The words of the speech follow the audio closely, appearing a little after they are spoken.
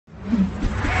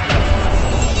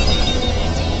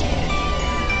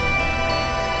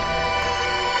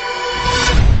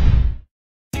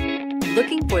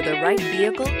for the right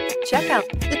vehicle? Check out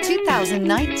the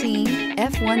 2019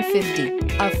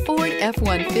 F-150. A Ford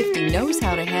F-150 knows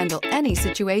how to handle any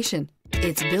situation.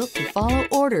 It's built to follow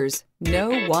orders,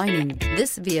 no whining.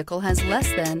 This vehicle has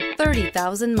less than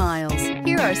 30,000 miles.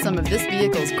 Here are some of this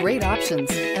vehicle's great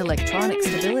options: electronic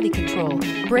stability control,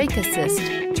 brake assist,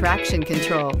 traction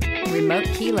control, remote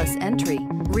keyless entry,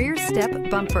 rear step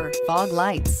bumper, fog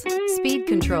lights, speed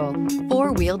control,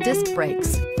 four-wheel disc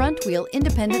brakes, front-wheel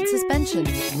independent suspension,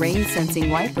 rain-sensing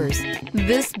wipers.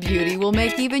 This beauty will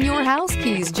make even your house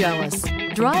keys jealous.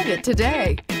 Drive it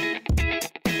today.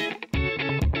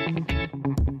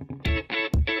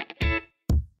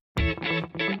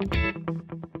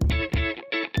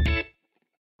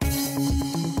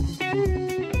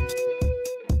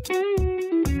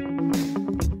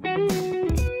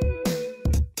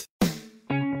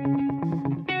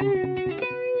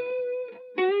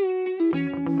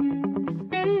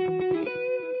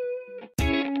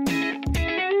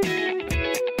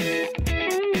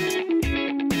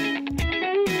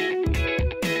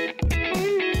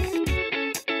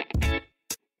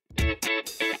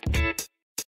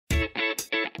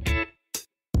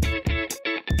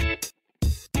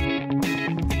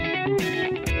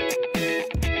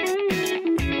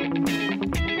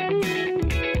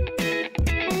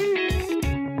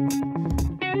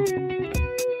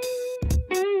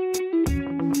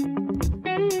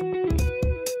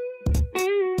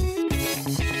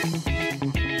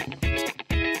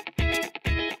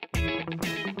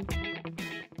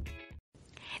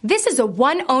 This is a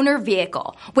one-owner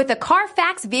vehicle with a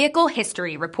Carfax Vehicle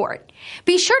History Report.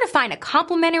 Be sure to find a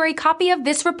complimentary copy of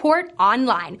this report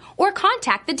online or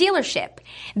contact the dealership.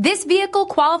 This vehicle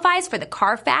qualifies for the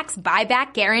Carfax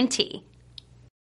Buyback Guarantee.